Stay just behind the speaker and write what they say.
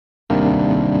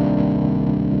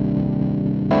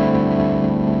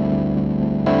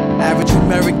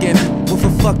again with a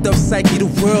fucked up psyche. The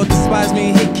world despise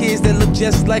me and hate kids that look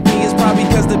just like me. It's probably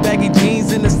cause the baggy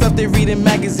jeans and the stuff they read in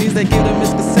magazines that give them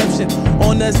misconception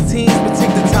on us teens. But take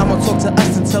the time, I'll talk to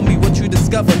us and tell me what you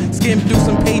discover. Skim through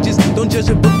some pages, don't judge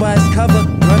a book by its cover,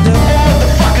 brother.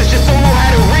 Motherfuckers just don't know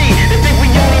how to read. They think we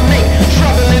only make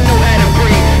trouble and know how to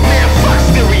breathe. Man, fuck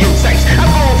stereotypes. I'm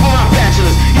going for my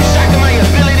bachelor's. You shocked at my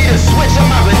ability to switch on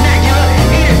my vernacular?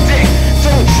 Eat a dick.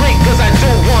 Don't drink cause I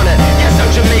don't wanna. Yes, I'm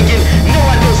Jamaican. No,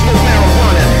 I don't smoke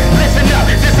marijuana. Listen up,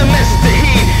 there's a message to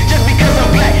heed. Just because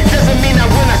I'm black doesn't mean I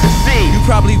will not succeed. You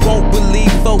probably won't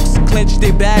believe folks clench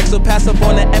their bags or pass up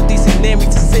on the empty seat near me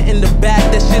to sit in the back.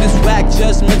 That shit is whack,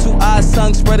 judgmental eyes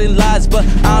sunk, spreading lies. But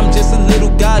I'm just a little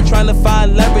guy trying to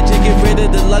find leverage and get rid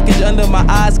of the luggage under my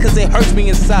eyes, cause it hurts me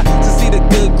inside to see the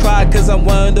good cry. Cause I'm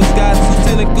one of those guys too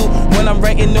cynical when I'm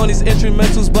writing on these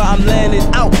instrumentals, but I'm laying it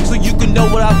out so you can know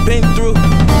what I've been through.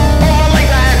 All my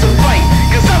life I had to fight,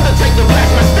 cause I'm the type to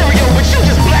blast my stereo, but you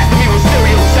just blasted me with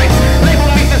stereotypes. Label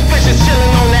me suspicious,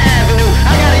 chilling on the avenue.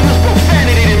 I gotta use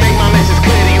profanity to make my message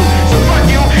clear to you. So fuck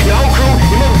you, your whole crew,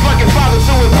 your motherfucking father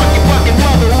too, and fuck your fucking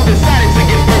mother who decided to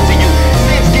give birth to you.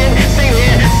 Same skin, same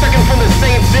hair, sucking from the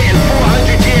same zit, and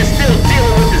 400 years still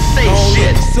dealing with the same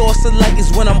shit. Source of light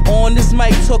is when I'm on this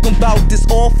mic talking about this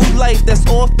awful life that's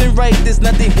often right. There's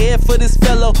nothing here for this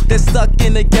fellow that's stuck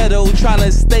in the ghetto trying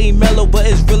to stay mellow, but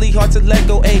it's really hard to let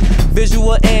go. A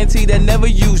visual auntie that never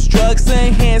used drugs to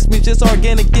enhance me, just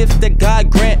organic gifts that God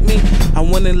grant me. I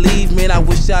wanna leave, man, I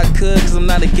wish I could, cause I'm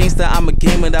not a gangster, I'm a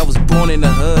gamer that was born in the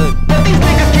hood. But these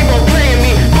niggas keep on playing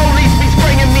me, police be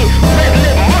spraying me, red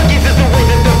lip monkeys is the way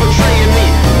that they're betraying me.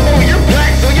 Oh, you're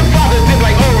black, so your father did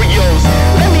like Oreos.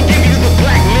 Let me give you the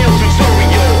black male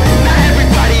tutorial. Not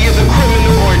everybody is a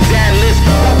criminal or dadless,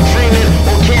 or dreaming,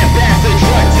 or can't pass a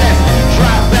drug test.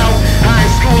 Drop out, high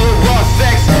school or raw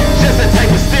sex, just a type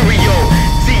of stereo,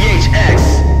 THX.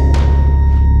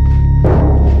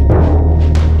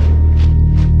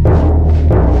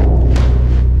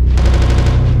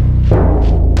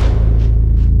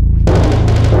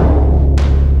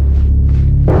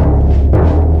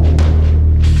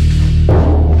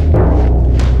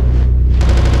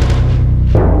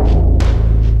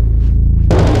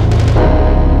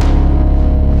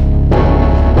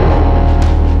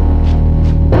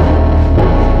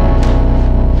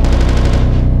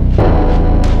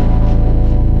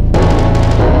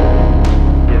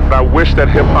 That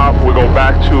hip-hop will go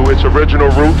back to its original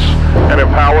roots and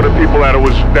empower the people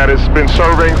that it's been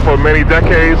serving for many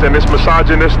decades, and this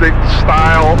misogynistic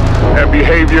style and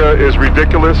behavior is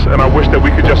ridiculous, and I wish that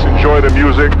we could just enjoy the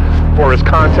music for its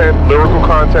content, lyrical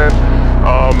content,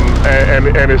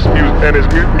 and its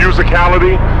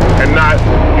musicality, and not,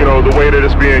 you know, the way that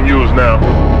it's being used now.